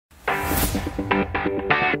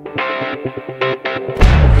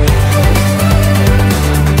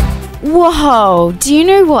Whoa, do you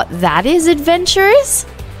know what that is, adventurers?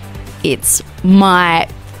 It's my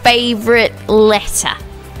favourite letter.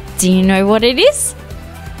 Do you know what it is?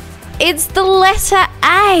 It's the letter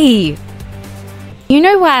A. You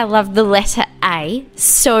know why I love the letter A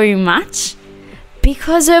so much?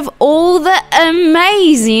 Because of all the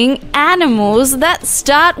amazing animals that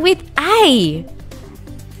start with A.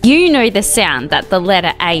 You know the sound that the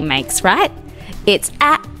letter A makes, right? It's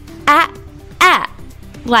a,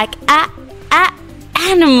 like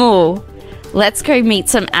animal. Let's go meet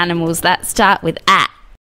some animals that start with A.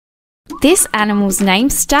 This animal's name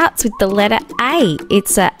starts with the letter A.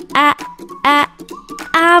 It's a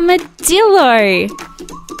armadillo.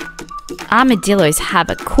 Armadillos have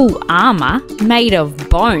a cool armour made of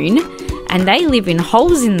bone, and they live in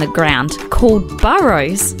holes in the ground called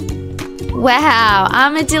burrows. Wow,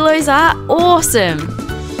 armadillos are awesome!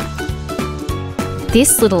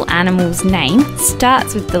 This little animal's name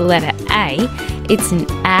starts with the letter A. It's an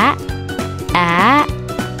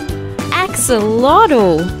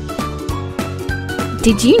axolotl.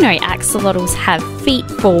 Did you know axolotls have feet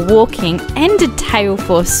for walking and a tail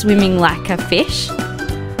for swimming like a fish?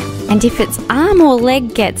 And if its arm or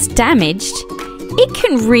leg gets damaged, it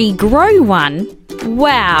can regrow one.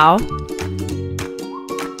 Wow!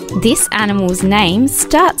 This animal's name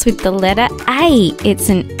starts with the letter A. It's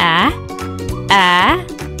an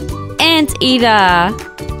anteater.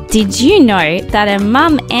 Did you know that a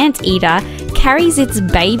mum anteater carries its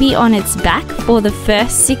baby on its back for the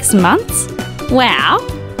first 6 months? Wow!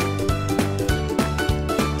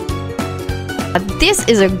 This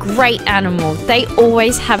is a great animal. They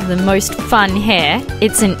always have the most fun hair.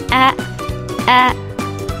 It's an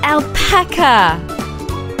alpaca.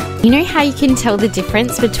 You know how you can tell the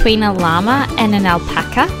difference between a llama and an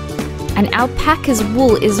alpaca? An alpaca's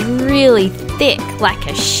wool is really thick, like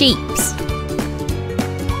a sheep's.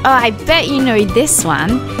 Oh, I bet you know this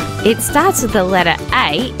one. It starts with the letter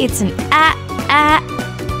A. It's an ant.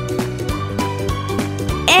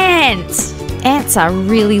 Ants are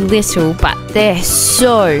really little, but they're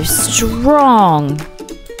so strong.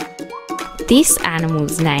 This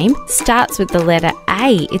animal's name starts with the letter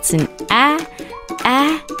A. It's an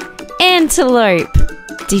antelope.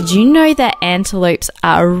 Did you know that antelopes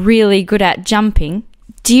are really good at jumping?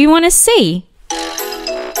 Do you want to see?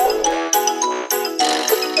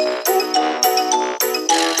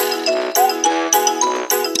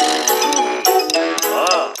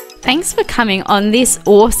 Thanks for coming on this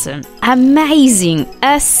awesome, amazing,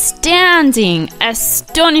 astounding,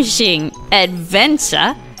 astonishing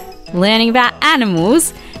adventure learning about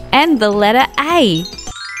animals and the letter A.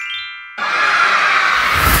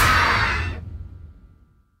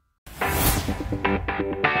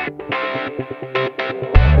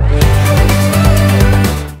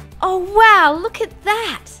 Oh wow, look at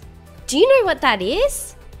that! Do you know what that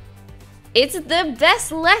is? It's the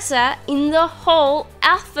best letter in the whole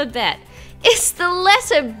alphabet. It's the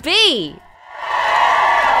letter B.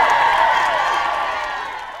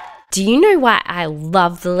 Do you know why I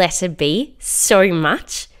love the letter B so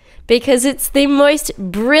much? Because it's the most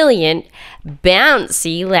brilliant,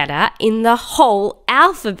 bouncy letter in the whole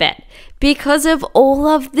alphabet. Because of all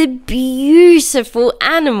of the beautiful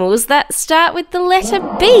animals that start with the letter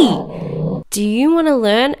B. Do you want to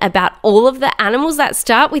learn about all of the animals that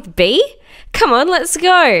start with B? Come on, let's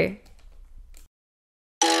go!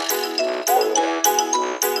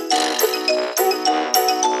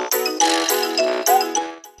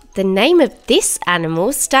 The name of this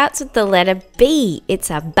animal starts with the letter B. It's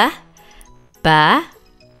a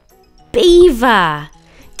beaver.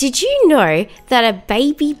 Did you know that a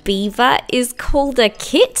baby beaver is called a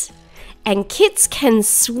kit? And kits can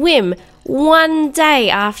swim 1 day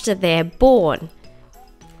after they're born.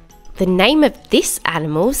 The name of this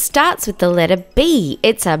animal starts with the letter B.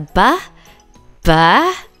 It's a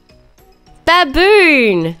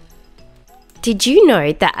baboon. Did you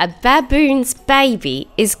know that a baboon's baby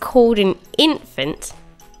is called an infant?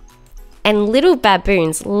 And little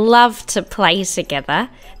baboons love to play together.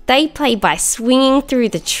 They play by swinging through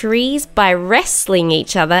the trees, by wrestling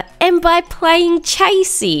each other, and by playing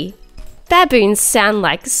chasey. Baboons sound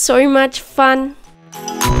like so much fun.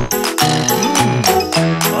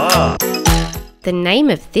 The name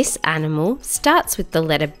of this animal starts with the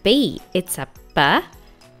letter B. It's a bird.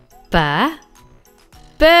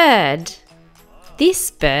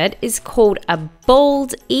 This bird is called a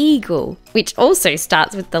bald eagle, which also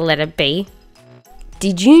starts with the letter B.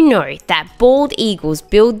 Did you know that bald eagles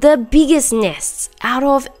build the biggest nests out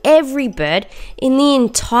of every bird in the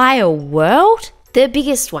entire world? The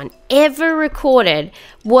biggest one ever recorded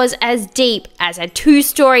was as deep as a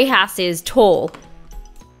 2-story house is tall.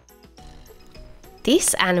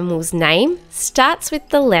 This animal's name starts with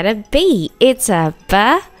the letter B. It's a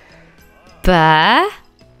bat.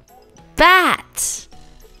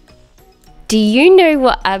 Do you know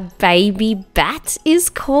what a baby bat is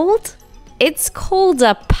called? It's called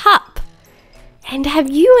a pup. And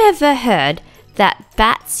have you ever heard that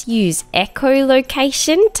bats use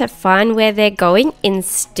echolocation to find where they're going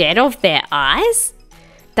instead of their eyes?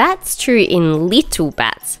 That's true in little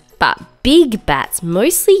bats, but big bats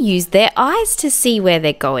mostly use their eyes to see where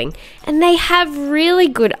they're going, and they have really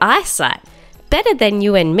good eyesight, better than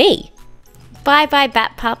you and me. Bye bye,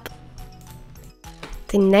 bat pup.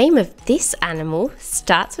 The name of this animal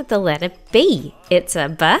starts with the letter B. It's a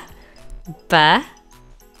bear.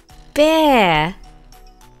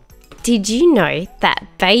 Did you know that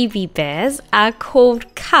baby bears are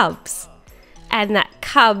called cubs and that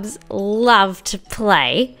cubs love to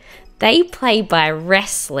play? They play by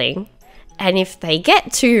wrestling, and if they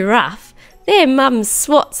get too rough, their mum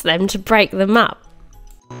swats them to break them up.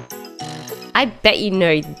 I bet you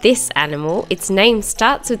know this animal. Its name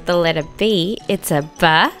starts with the letter B. It's a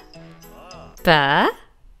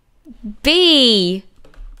bee.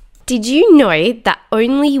 Did you know that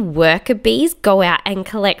only worker bees go out and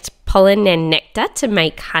collect pollen and nectar to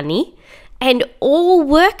make honey? And all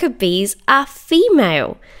worker bees are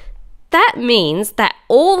female. That means that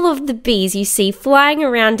all of the bees you see flying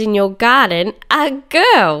around in your garden are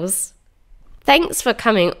girls. Thanks for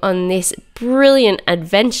coming on this brilliant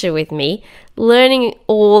adventure with me, learning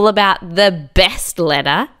all about the best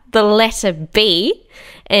letter, the letter B,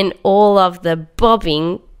 and all of the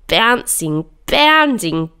bobbing, bouncing,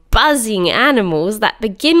 bounding, buzzing animals that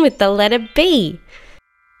begin with the letter B.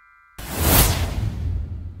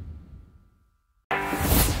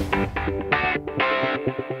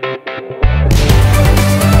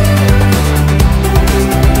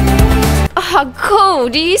 Oh, cool!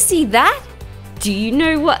 Do you see that? Do you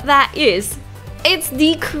know what that is? It's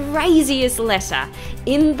the craziest letter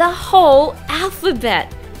in the whole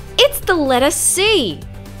alphabet. It's the letter C.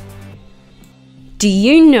 Do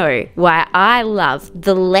you know why I love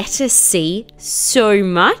the letter C so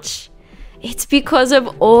much? It's because of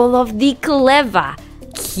all of the clever,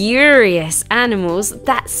 curious animals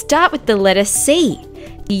that start with the letter C.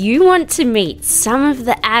 Do you want to meet some of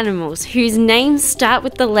the animals whose names start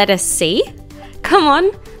with the letter C? Come on,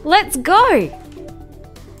 let's go!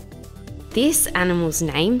 This animal's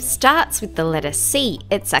name starts with the letter C.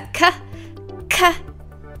 It's a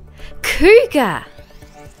cougar.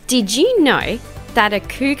 Did you know that a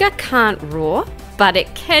cougar can't roar, but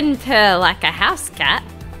it can purr like a house cat?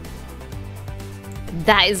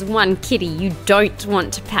 That is one kitty you don't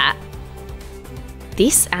want to pat.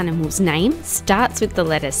 This animal's name starts with the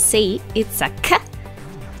letter C. It's a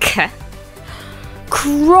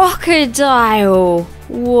crocodile.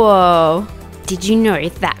 Whoa. Did you know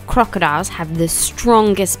that crocodiles have the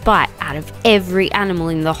strongest bite out of every animal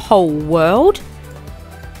in the whole world?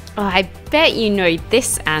 Oh, I bet you know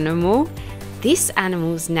this animal. This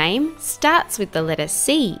animal's name starts with the letter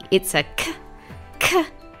C. It's a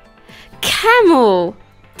camel.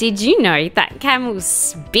 Did you know that camels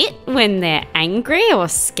spit when they're angry or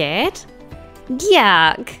scared?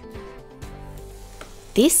 Yuck.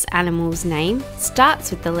 This animal's name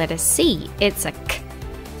starts with the letter C. It's a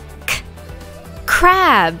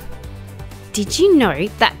crab. Did you know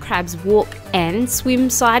that crabs walk and swim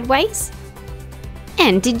sideways?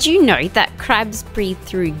 And did you know that crabs breathe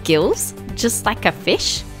through gills, just like a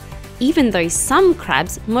fish? Even though some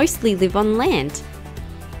crabs mostly live on land.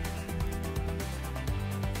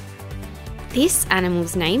 This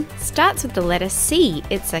animal's name starts with the letter C.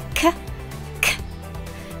 It's a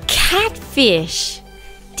catfish.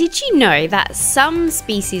 Did you know that some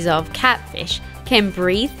species of catfish can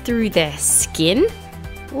breathe through their skin?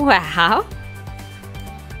 Wow!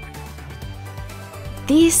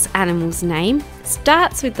 This animal's name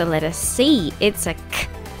starts with the letter C. It's a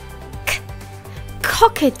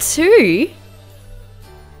cockatoo.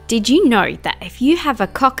 Did you know that if you have a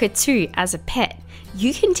cockatoo as a pet,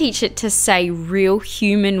 you can teach it to say real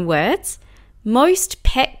human words? Most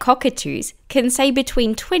pet cockatoos can say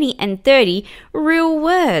between 20 and 30 real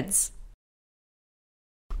words.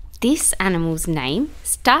 This animal's name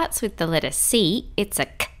starts with the letter C. It's a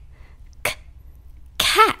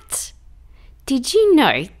cat. Did you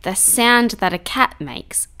know the sound that a cat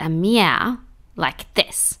makes, a meow, like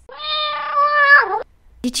this?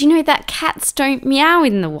 Did you know that cats don't meow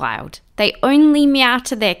in the wild? They only meow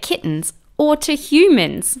to their kittens or to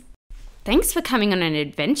humans. Thanks for coming on an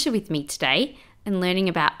adventure with me today. and learning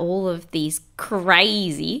about all of these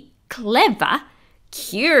crazy, clever,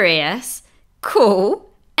 curious, cool,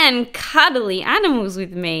 and cuddly animals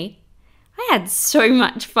with me. I had so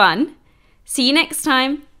much fun. See you next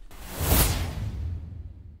time.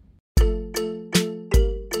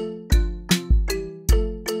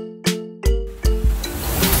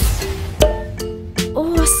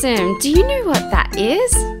 Awesome! Do you know what that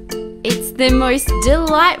is? It's the most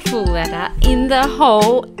delightful letter in the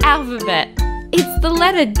whole alphabet. It's the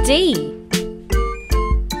letter D.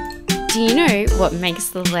 Do you know what makes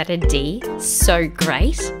the letter D so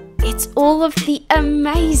great? It's all of the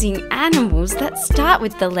amazing animals that start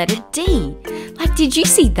with the letter D. Like, did you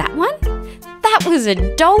see that one? That was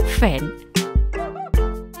a dolphin.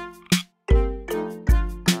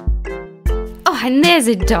 Oh, and there's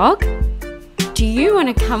a dog. Do you want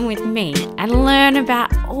to come with me and learn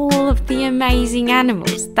about all of the amazing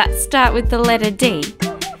animals that start with the letter D?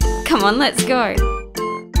 Come on, let's go.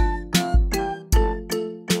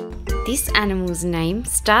 This animal's name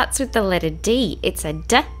starts with the letter D. It's a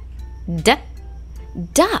duck.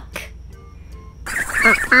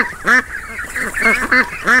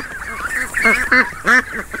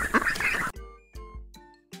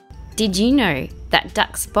 Did you know that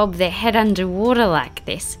ducks bob their head underwater like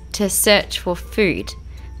this to search for food?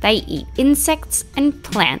 They eat insects and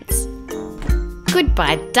plants.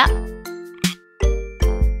 Goodbye, duck.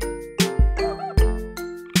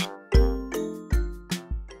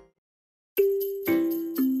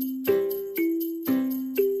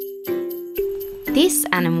 This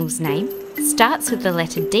animal's name starts with the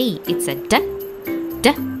letter D. It's a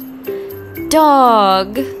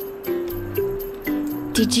dog.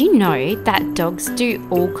 Did you know that dogs do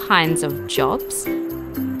all kinds of jobs?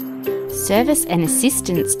 Service and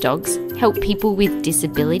assistance dogs help people with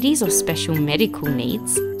disabilities or special medical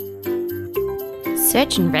needs.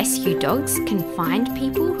 Search and rescue dogs can find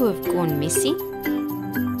people who have gone missing.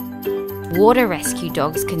 Water rescue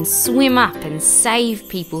dogs can swim up and save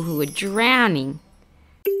people who are drowning.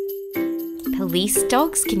 Police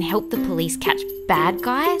dogs can help the police catch bad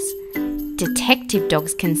guys. Detective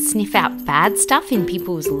dogs can sniff out bad stuff in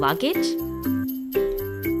people's luggage.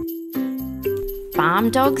 Farm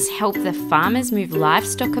dogs help the farmers move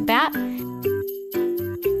livestock about.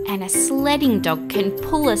 And a sledding dog can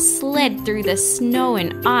pull a sled through the snow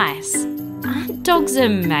and ice. Aren't dogs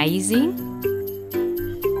amazing?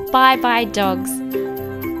 Bye-bye, dogs.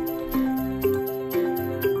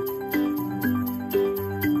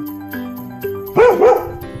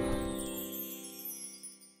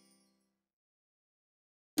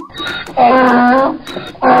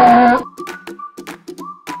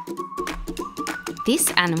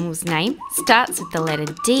 This animal's name starts with the letter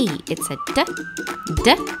D. It's a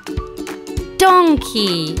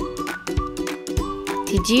donkey.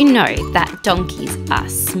 Did you know that donkeys are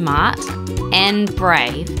smart and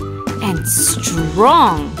brave and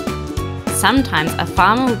strong? Sometimes a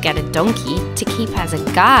farmer will get a donkey to keep as a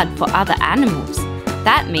guard for other animals.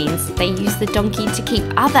 That means they use the donkey to keep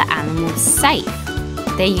other animals safe.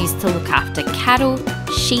 They're used to look after cattle,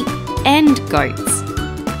 sheep, and goats.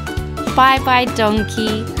 Bye-bye,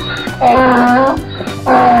 donkey.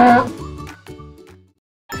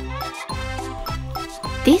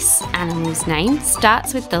 This animal's name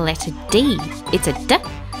starts with the letter D. It's a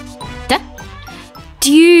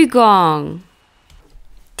dugong.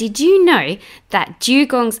 Did you know that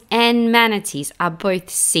dugongs and manatees are both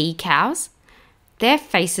sea cows? Their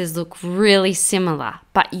faces look really similar,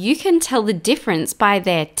 but you can tell the difference by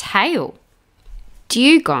their tail.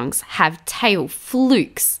 Dugongs have tail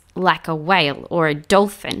flukes like a whale or a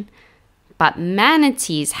dolphin, but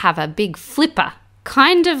manatees have a big flipper,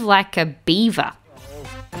 kind of like a beaver.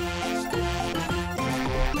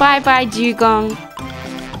 Bye-bye, dugong.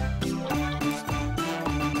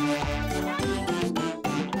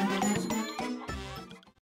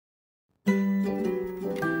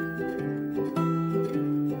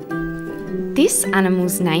 This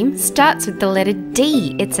animal's name starts with the letter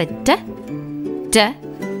D. It's a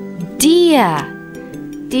deer.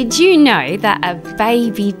 Did you know that a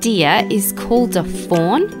baby deer is called a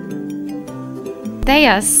fawn? They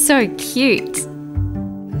are so cute.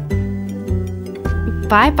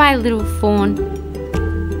 Bye-bye, little fawn.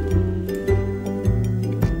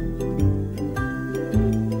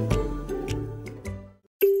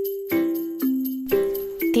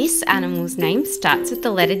 This animal's name starts with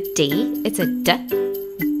the letter D. It's a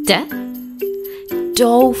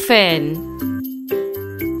dolphin.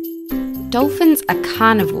 Dolphins are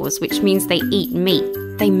carnivores, which means they eat meat.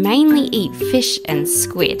 They mainly eat fish and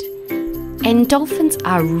squid. And dolphins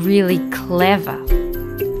are really clever.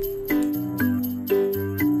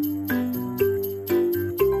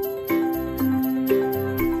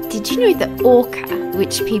 Did you know that orca,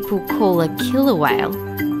 which people call a killer whale,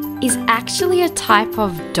 is actually a type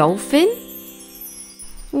of dolphin?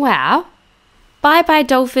 Wow. Bye-bye,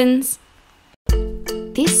 dolphins.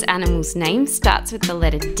 This animal's name starts with the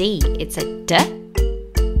letter D. It's a D.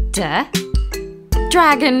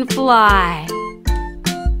 Dragonfly.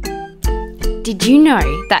 Did you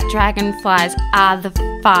know that dragonflies are the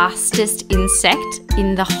fastest insect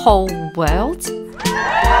in the whole world?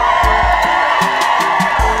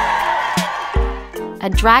 A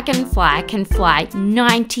dragonfly can fly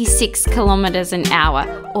 96 kilometers an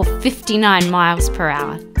hour or 59 miles per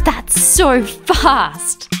hour. That's so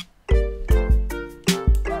fast!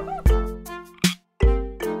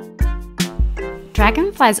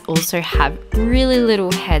 Dragonflies also have really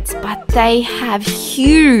little heads, but they have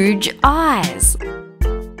huge eyes.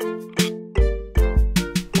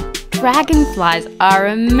 Dragonflies are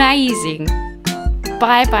amazing.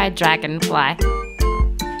 Bye-bye, dragonfly.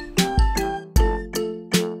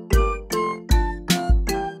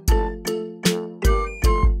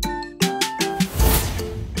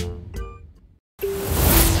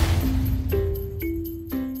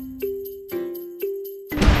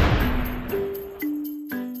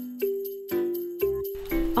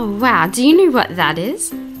 Oh wow, do you know what that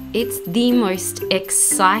is? It's the most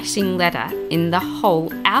exciting letter in the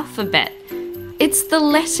whole alphabet. It's the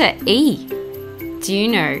letter E. Do you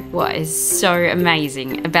know what is so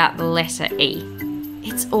amazing about the letter E?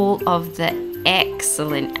 It's all of the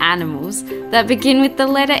excellent animals that begin with the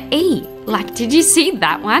letter E. Like, did you see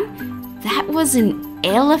that one? That was an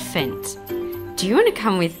elephant. Do you want to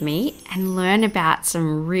come with me and learn about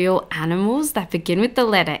some real animals that begin with the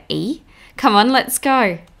letter E? Come on, let's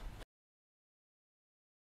go.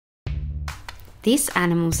 This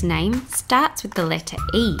animal's name starts with the letter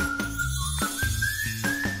E.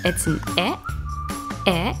 It's an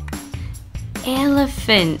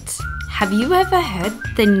elephant. Have you ever heard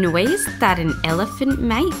the noise that an elephant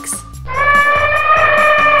makes?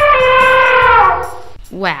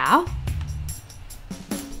 Wow.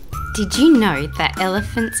 Did you know that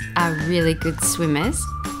elephants are really good swimmers?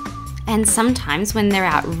 And sometimes when they're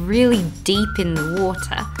out really deep in the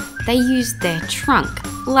water, they use their trunk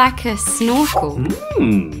like a snorkel.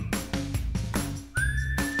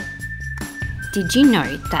 Did you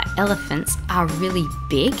know that elephants are really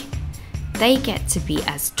big? They get to be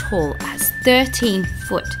as tall as 13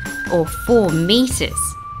 foot or 4 meters.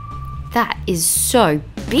 That is so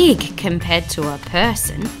big compared to a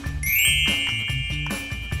person.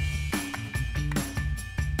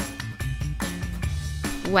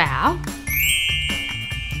 Wow.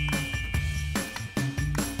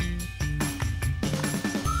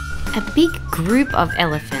 A big group of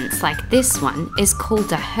elephants like this one is called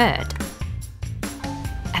a herd.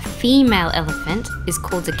 A female elephant is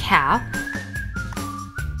called a cow.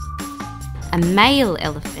 A male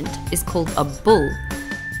elephant is called a bull.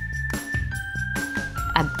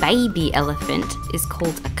 A baby elephant is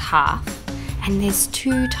called a calf. And there's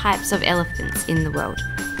 2 types of elephants in the world: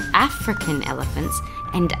 African elephants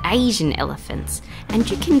and Asian elephants. And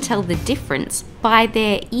you can tell the difference by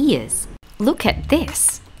their ears. Look at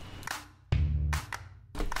this.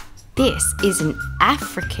 This is an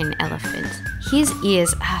African elephant. His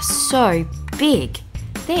ears are so big.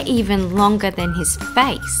 They're even longer than his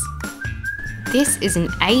face. This is an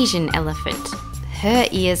Asian elephant. Her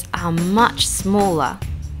ears are much smaller.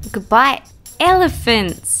 Goodbye,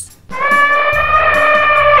 elephants!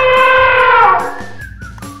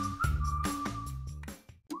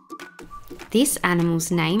 This animal's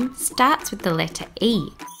name starts with the letter E.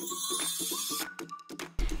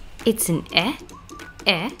 It's an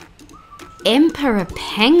emperor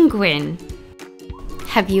penguin.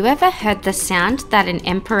 Have you ever heard the sound that an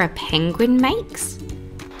emperor penguin makes?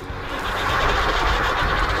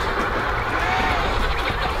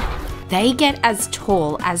 They get as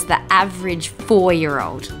tall as the average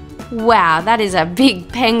 4-year-old. Wow, that is a big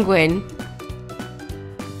penguin.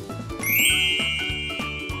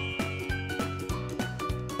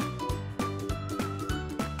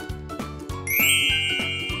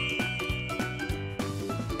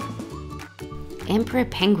 Emperor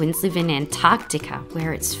penguins live in Antarctica,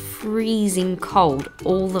 where it's freezing cold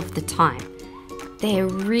all of the time. They're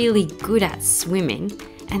really good at swimming,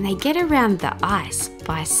 and they get around the ice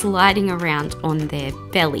by sliding around on their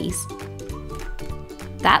bellies.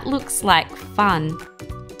 That looks like fun.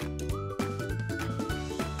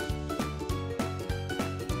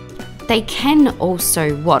 They can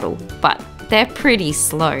also waddle, but they're pretty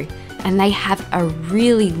slow, and they have a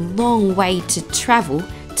really long way to travel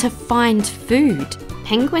to find food.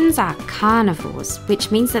 Penguins are carnivores, which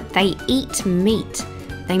means that they eat meat.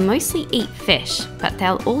 They mostly eat fish, but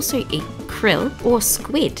they'll also eat krill or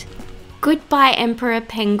squid. Goodbye, Emperor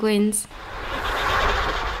penguins.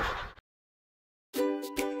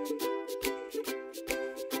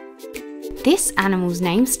 This animal's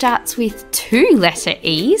name starts with 2-letter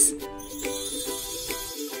E's.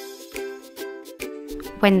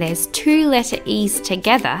 When there's 2-letter E's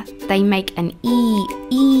together, they make an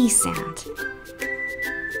E sound.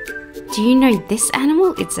 Do you know this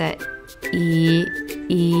animal? It's a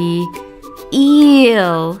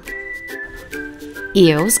eel.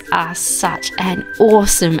 Eels are such an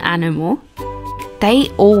awesome animal. They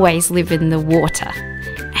always live in the water,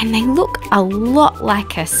 and they look a lot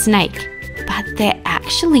like a snake, but they're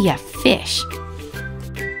actually a fish.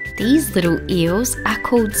 These little eels are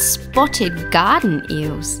called spotted garden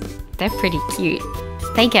eels. They're pretty cute.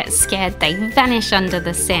 If they get scared, they vanish under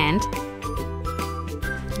the sand.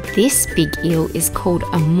 This big eel is called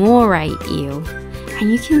a moray eel,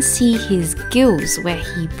 and you can see his gills where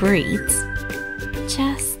he breathes.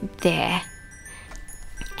 Just there.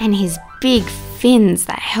 And his big fins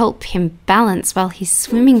that help him balance while he's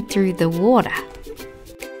swimming through the water.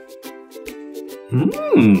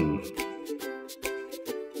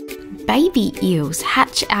 Baby eels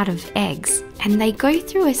hatch out of eggs, and they go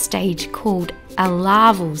through a stage called a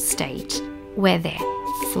larval stage, where they're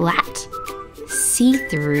flat,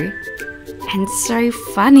 see-through, and so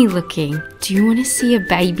funny looking. Do you want to see a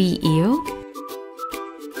baby eel?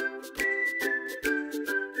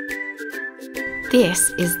 This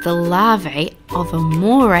is the larvae of a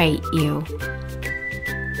moray eel.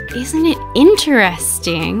 Isn't it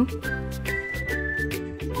interesting?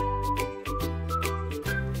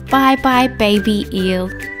 Bye-bye, baby eel.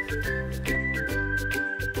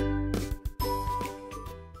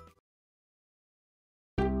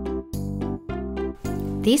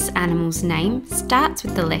 This animal's name starts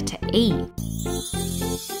with the letter E.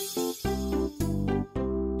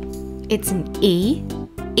 It's an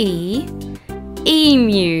emu.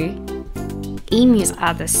 Emus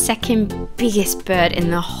are the second biggest bird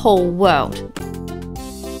in the whole world.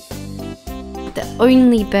 The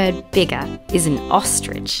only bird bigger is an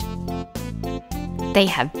ostrich. They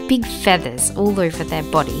have big feathers all over their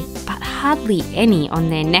body, but hardly any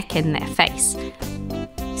on their neck and their face.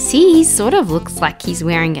 See, he sort of looks like he's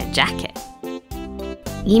wearing a jacket.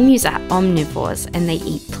 Emus are omnivores and they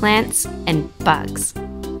eat plants and bugs.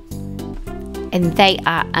 And they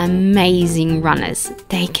are amazing runners.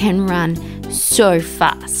 They can run so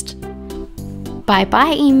fast.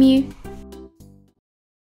 Bye-bye, emu.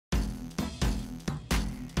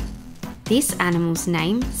 This animal's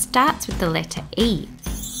name starts with the letter E.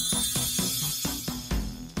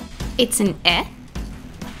 It's an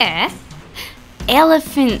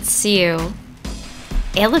elephant seal.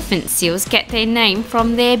 Elephant seals get their name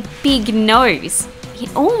from their big nose.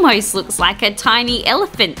 It almost looks like a tiny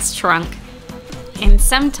elephant's trunk. And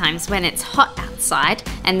sometimes when it's hot outside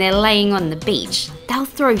and they're laying on the beach, they'll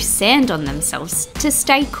throw sand on themselves to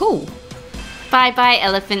stay cool. Bye-bye,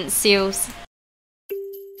 elephant seals.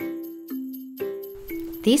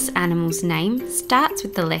 This animal's name starts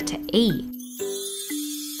with the letter E.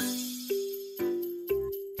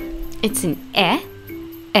 It's an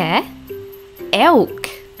elk.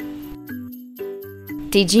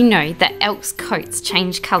 Did you know that elks' coats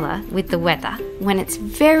change colour with the weather? When it's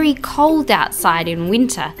very cold outside in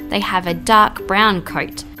winter, they have a dark brown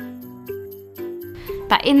coat.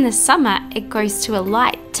 But in the summer, it goes to a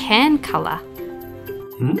light tan colour.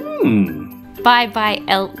 Bye-bye,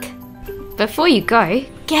 elk. Before you go,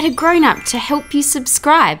 get a grown-up to help you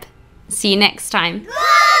subscribe. See you next time.